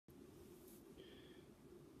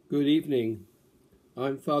Good evening.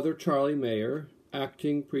 I'm Father Charlie Mayer,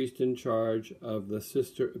 acting priest in charge of the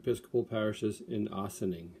Sister Episcopal Parishes in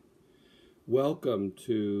Ossining. Welcome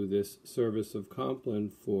to this service of Compline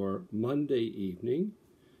for Monday evening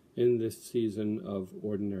in this season of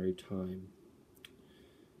Ordinary Time.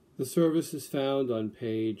 The service is found on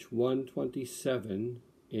page 127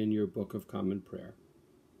 in your Book of Common Prayer.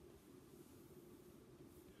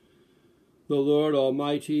 The Lord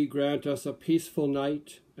Almighty grant us a peaceful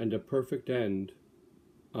night and a perfect end.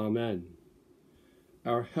 Amen.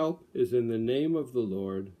 Our help is in the name of the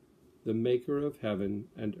Lord, the Maker of heaven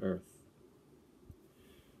and earth.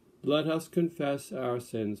 Let us confess our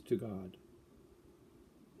sins to God.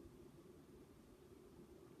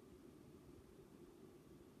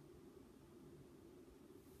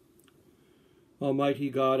 Almighty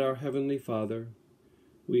God, our Heavenly Father,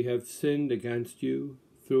 we have sinned against you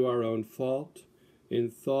through our own fault, in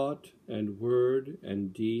thought and word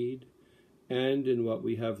and deed, and in what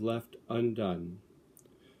we have left undone.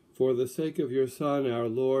 For the sake of your Son, our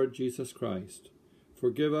Lord Jesus Christ,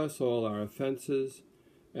 forgive us all our offenses,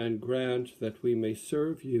 and grant that we may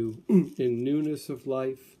serve you in newness of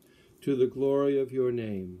life, to the glory of your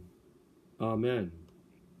name. Amen.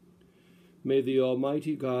 May the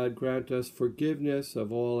Almighty God grant us forgiveness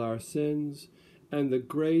of all our sins, and the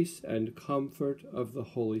grace and comfort of the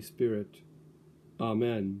Holy Spirit.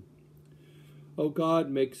 Amen. O God,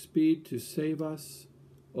 make speed to save us.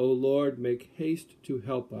 O Lord, make haste to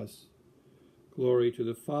help us. Glory to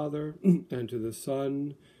the Father, and to the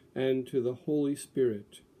Son, and to the Holy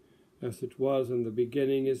Spirit, as it was in the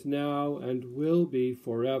beginning, is now, and will be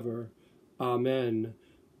forever. Amen.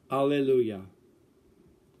 Alleluia.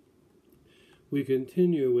 We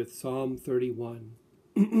continue with Psalm 31.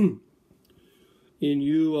 In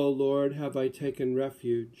you, O Lord, have I taken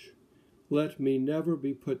refuge. Let me never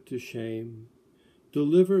be put to shame.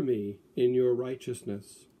 Deliver me in your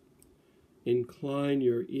righteousness. Incline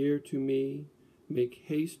your ear to me. Make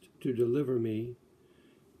haste to deliver me.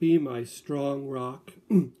 Be my strong rock,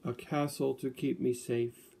 a castle to keep me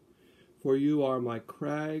safe. For you are my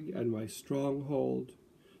crag and my stronghold.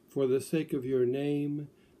 For the sake of your name,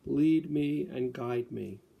 lead me and guide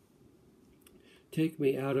me. Take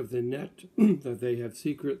me out of the net that they have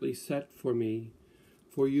secretly set for me,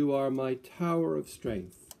 for you are my tower of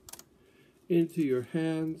strength. Into your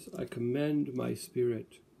hands I commend my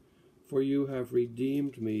spirit, for you have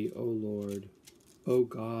redeemed me, O Lord, O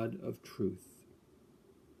God of truth.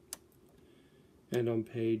 And on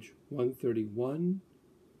page 131,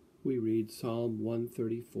 we read Psalm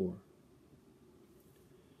 134.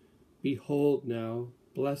 Behold now,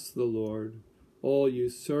 bless the Lord, all you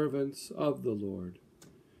servants of the Lord,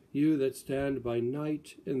 you that stand by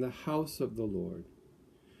night in the house of the Lord.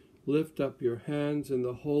 Lift up your hands in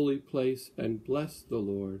the holy place and bless the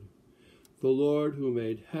Lord. The Lord who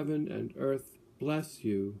made heaven and earth bless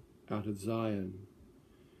you out of Zion.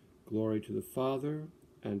 Glory to the Father,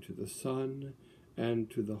 and to the Son, and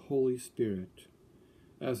to the Holy Spirit,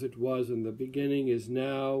 as it was in the beginning, is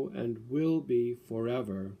now, and will be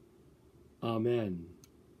forever. Amen.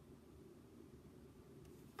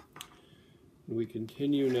 We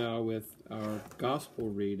continue now with our gospel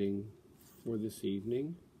reading for this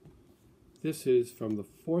evening. This is from the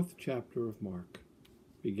 4th chapter of Mark,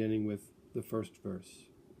 beginning with the first verse.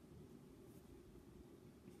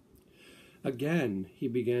 Again he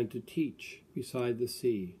began to teach beside the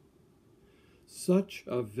sea. Such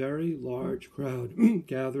a very large crowd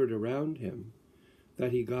gathered around him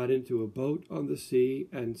that he got into a boat on the sea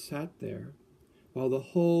and sat there, while the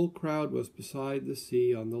whole crowd was beside the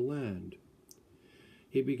sea on the land.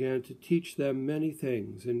 He began to teach them many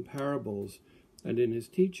things in parables, and in his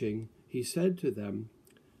teaching he said to them,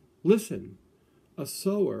 Listen, a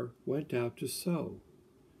sower went out to sow,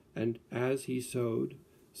 and as he sowed,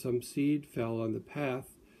 some seed fell on the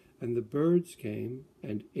path, and the birds came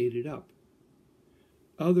and ate it up.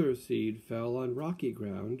 Other seed fell on rocky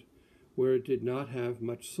ground, where it did not have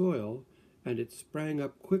much soil, and it sprang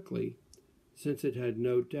up quickly, since it had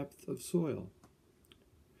no depth of soil.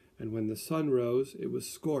 And when the sun rose, it was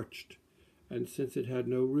scorched, and since it had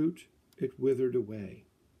no root, it withered away.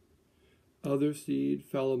 Other seed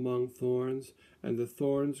fell among thorns, and the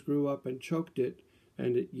thorns grew up and choked it,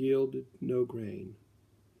 and it yielded no grain.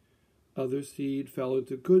 Other seed fell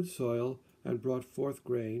into good soil and brought forth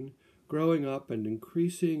grain, growing up and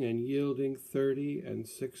increasing and yielding 30 and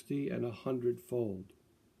 60 and 100-fold.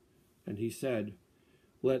 And he said,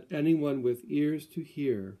 Let anyone with ears to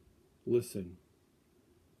hear listen.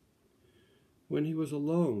 When he was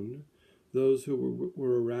alone, those who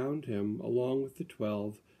were around him, along with the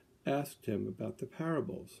 12, asked him about the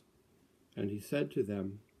parables. And he said to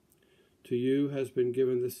them, To you has been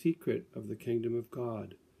given the secret of the kingdom of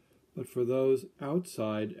God, but for those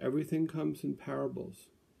outside everything comes in parables,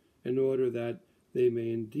 in order that they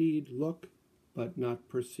may indeed look but not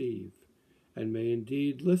perceive, and may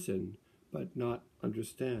indeed listen but not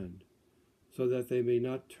understand, so that they may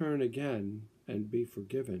not turn again and be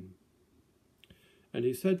forgiven. And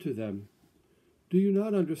he said to them, Do you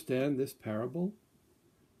not understand this parable?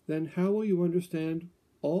 Then how will you understand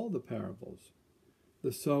all the parables?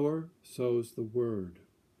 The sower sows the word.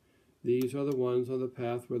 These are the ones on the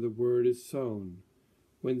path where the word is sown.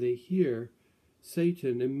 When they hear,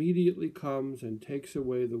 Satan immediately comes and takes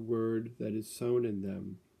away the word that is sown in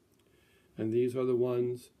them. And these are the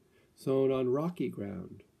ones sown on rocky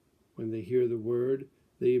ground. When they hear the word,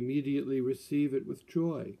 they immediately receive it with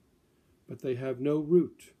joy, but they have no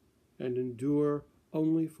root and endure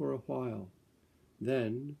only for a while.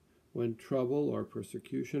 Then, when trouble or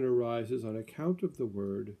persecution arises on account of the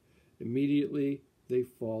word, immediately they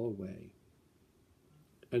fall away.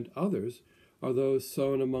 And others are those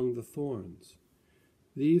sown among the thorns.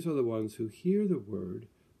 These are the ones who hear the word,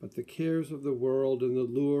 but the cares of the world and the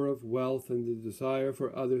lure of wealth and the desire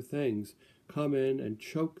for other things come in and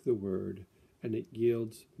choke the word, and it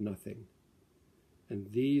yields nothing.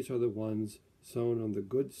 And these are the ones sown on the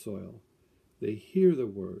good soil. They hear the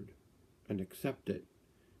word and accept it,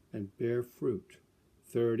 and bear fruit,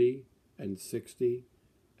 30 and 60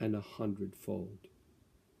 and 100-fold.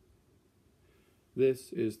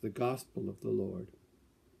 This is the gospel of the Lord.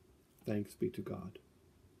 Thanks be to God.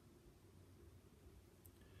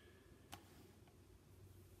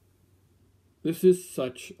 This is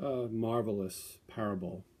such a marvelous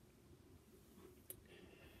parable.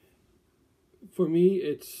 For me,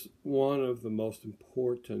 it's one of the most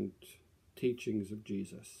important teachings of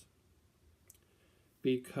Jesus,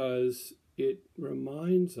 because it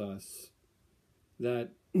reminds us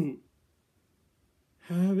that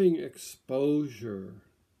having exposure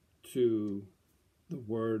to the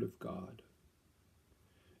Word of God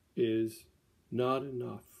is not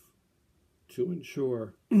enough to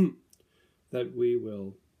ensure that we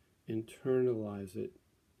will internalize it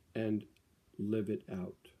and live it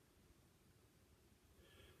out.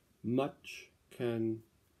 Much can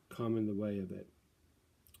come in the way of it.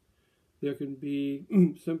 There can be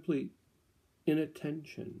simply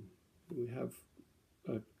inattention. We have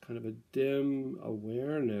a kind of a dim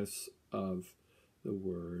awareness of the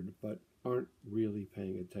word, but aren't really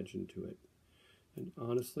paying attention to it. And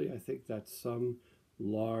honestly, I think that's some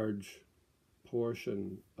large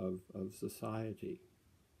portion of society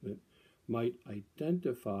that might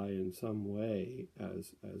identify in some way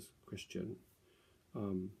as Christian,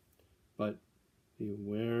 but the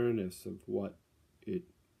awareness of what it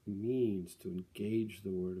means to engage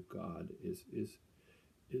the Word of God is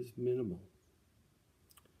minimal.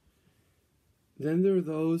 Then there are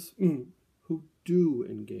those who do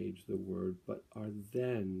engage the Word, but are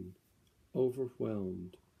then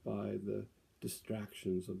overwhelmed by the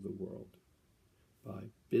distractions of the world,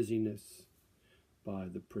 by busyness, by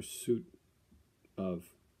the pursuit of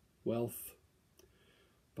wealth,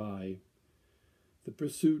 by the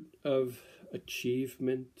pursuit of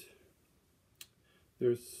achievement.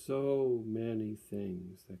 There's so many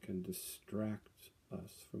things that can distract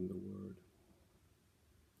us from the Word.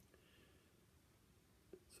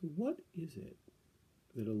 So what is it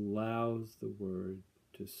that allows the Word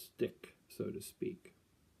to stick, so to speak,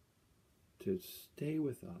 to stay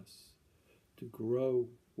with us, to grow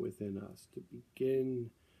within us, to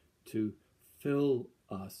begin to fill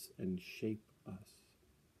us and shape us?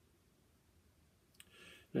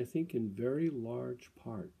 And I think in very large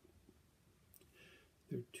part,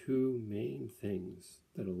 there are two main things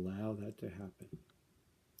that allow that to happen.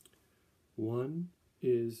 One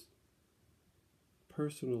is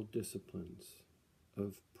personal disciplines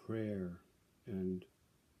of prayer and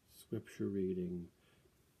scripture reading.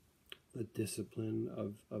 The discipline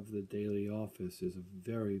of the daily office is a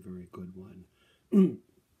very, very good one.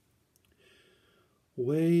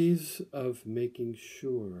 Ways of making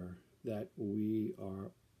sure that we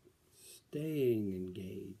are staying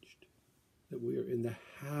engaged, that we are in the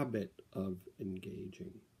habit of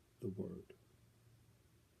engaging the Word.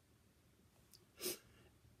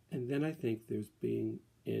 And then I think there's being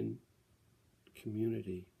in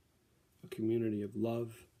community, a community of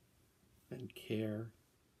love and care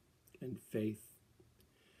and faith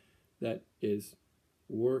that is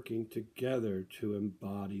working together to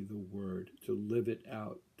embody the Word, to live it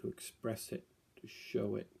out, to express it, to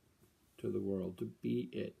show it to the world, to be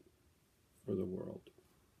it for the world.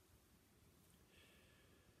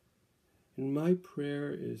 And my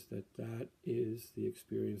prayer is that that is the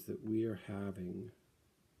experience that we are having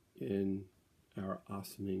in our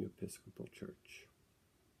Ossining Episcopal Church,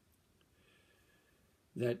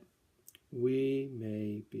 that we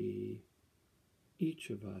may be, each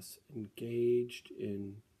of us, engaged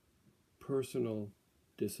in personal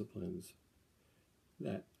disciplines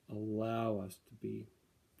that allow us to be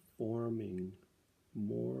forming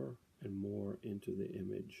more and more into the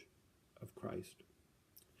image of Christ.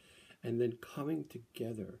 And then coming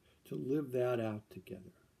together to live that out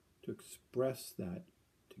together, to express that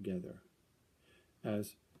together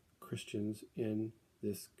as Christians in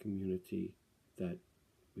this community that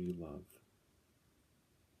we love.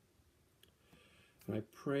 And I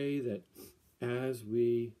pray that as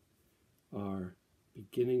we are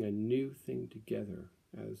beginning a new thing together,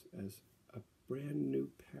 as a brand new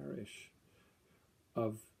parish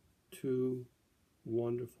of two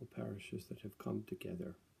wonderful parishes that have come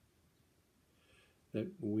together, that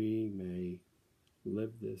we may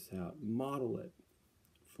live this out, model it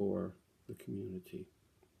for the community.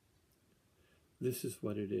 This is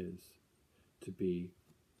what it is to be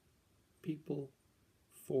people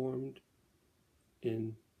formed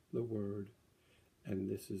in the Word, and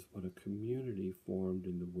this is what a community formed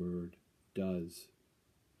in the Word does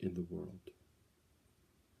in the world.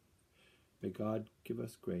 May God give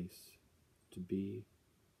us grace to be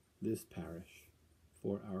this parish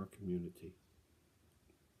for our community.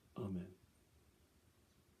 Amen.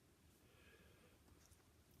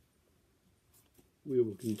 We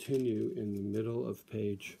will continue in the middle of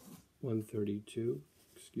page 132.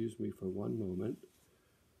 Excuse me for one moment.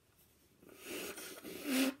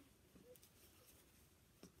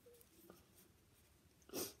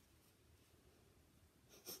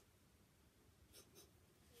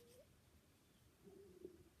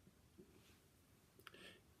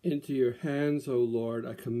 Into your hands, O Lord,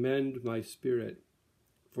 I commend my spirit,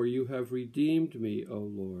 for you have redeemed me, O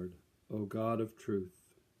Lord, O God of truth.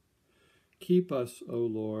 Keep us, O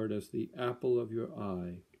Lord, as the apple of your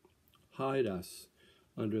eye. Hide us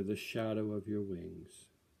under the shadow of your wings.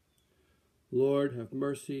 Lord, have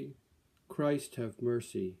mercy. Christ, have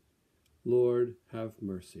mercy. Lord, have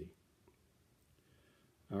mercy.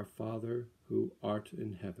 Our Father, who art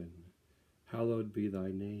in heaven, hallowed be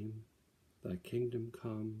thy name. Thy kingdom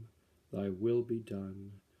come, thy will be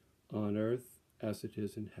done, on earth as it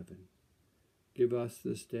is in heaven. Give us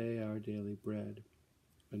this day our daily bread,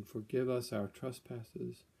 and forgive us our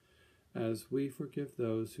trespasses, as we forgive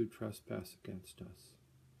those who trespass against us.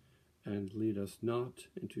 And lead us not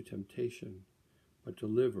into temptation, but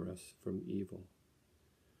deliver us from evil.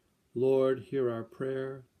 Lord, hear our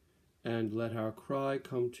prayer, and let our cry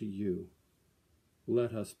come to you.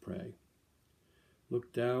 Let us pray.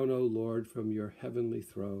 Look down, O Lord, from your heavenly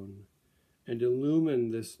throne, and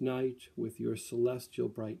illumine this night with your celestial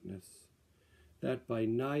brightness, that by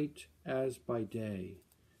night as by day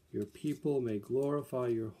your people may glorify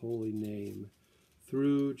your holy name,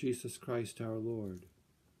 through Jesus Christ our Lord.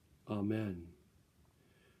 Amen.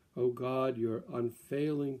 O God, your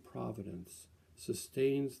unfailing providence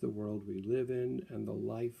sustains the world we live in and the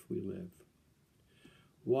life we live.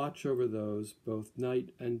 Watch over those both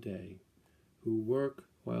night and day, who work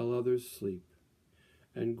while others sleep,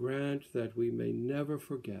 and grant that we may never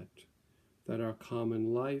forget that our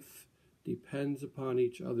common life depends upon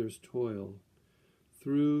each other's toil,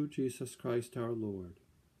 through Jesus Christ our Lord.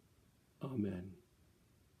 Amen.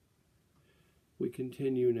 We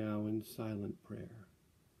continue now in silent prayer.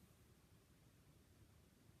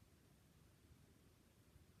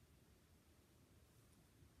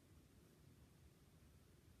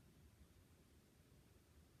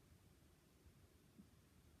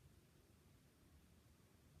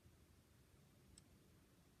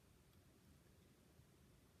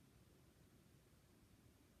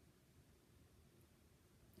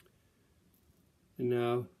 And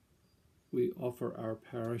now we offer our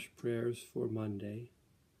parish prayers for Monday.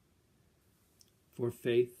 For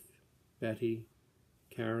Faith, Betty,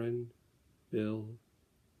 Karen, Bill,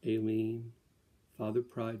 Aileen, Father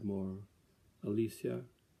Pridemore, Alicia,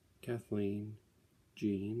 Kathleen,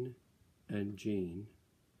 Jean, and Jean,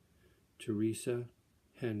 Teresa,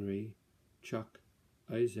 Henry, Chuck,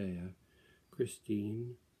 Isaiah,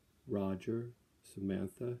 Christine, Roger,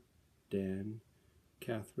 Samantha, Dan,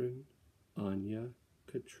 Catherine, Anya,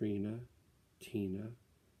 Katrina, Tina,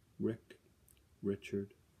 Rick,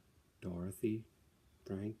 Richard, Dorothy,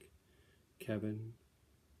 Frank, Kevin,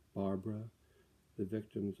 Barbara, the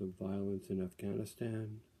victims of violence in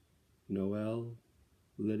Afghanistan, Noel,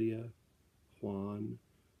 Lydia, Juan,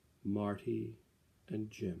 Marty, and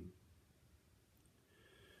Jim.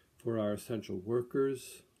 For our essential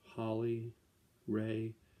workers, Holly,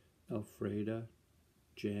 Ray, Elfreda,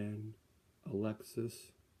 Jan,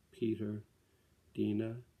 Alexis, Peter,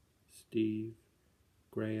 Dina, Steve,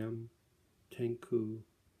 Graham, Tenku,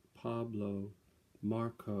 Pablo,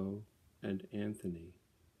 Marco, and Anthony,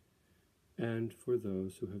 and for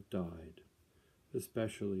those who have died,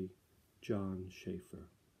 especially John Schaefer.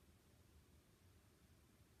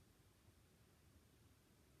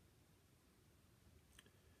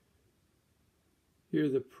 Hear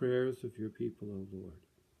the prayers of your people, O Lord.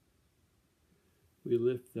 We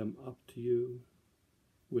lift them up to you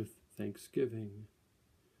with thanksgiving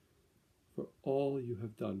for all you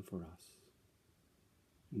have done for us,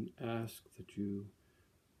 and ask that you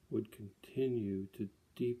would continue to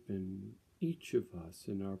deepen each of us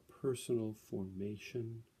in our personal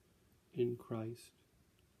formation in Christ,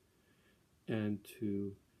 and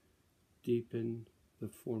to deepen the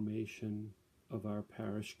formation of our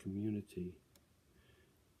parish community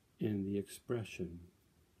in the expression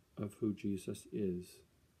of who Jesus is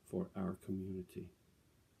for our community.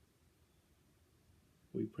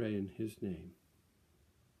 We pray in his name.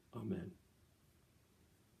 Amen.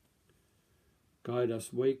 Guide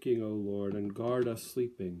us waking, O Lord, and guard us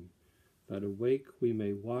sleeping, that awake we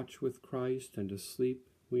may watch with Christ, and asleep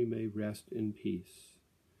we may rest in peace.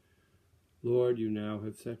 Lord, you now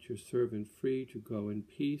have set your servant free to go in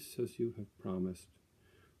peace as you have promised.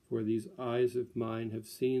 For these eyes of mine have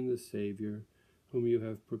seen the Savior, whom you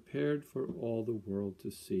have prepared for all the world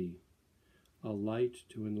to see, a light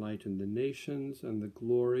to enlighten the nations and the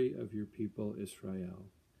glory of your people Israel.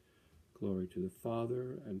 Glory to the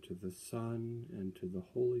Father, and to the Son, and to the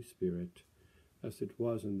Holy Spirit, as it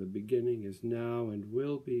was in the beginning, is now, and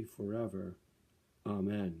will be forever.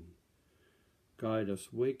 Amen. Guide us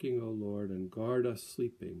waking, O Lord, and guard us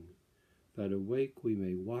sleeping, that awake we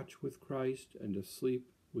may watch with Christ, and asleep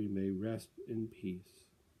we may rest in peace.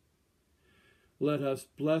 Let us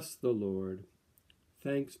bless the Lord.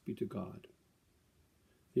 Thanks be to God.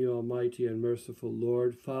 The Almighty and merciful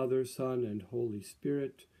Lord, Father, Son, and Holy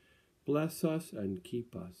Spirit, bless us and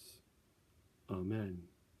keep us. Amen.